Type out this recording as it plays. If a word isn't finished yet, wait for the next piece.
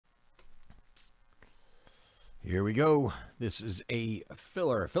Here we go. This is a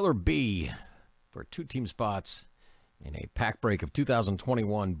filler B for 2-team spots in a pack break of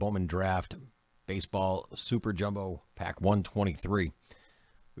 2021 Bowman Draft Baseball Super Jumbo Pack 123.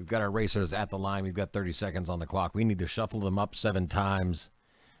 We've got our racers at the line. We've got 30 seconds on the clock. We need to shuffle them up 7 times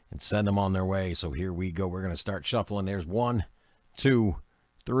and send them on their way. So here we go. We're going to start shuffling. There's 1, 2,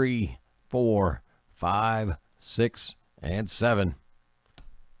 3, 4, 5, 6, and 7.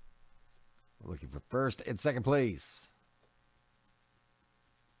 We're looking for first and second place.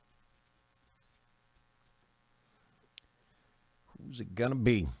 Who's it gonna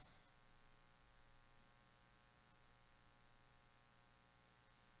be?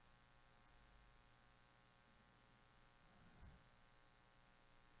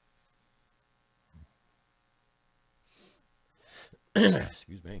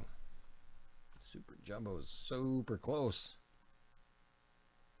 Excuse me. Super Jumbo is super close.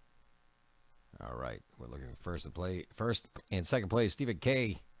 All right, we're looking for first and second place. Stephen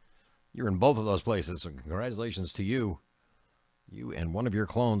K, you're in both of those places, so congratulations to you. You and one of your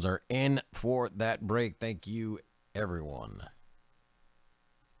clones are in for that break. Thank you, everyone.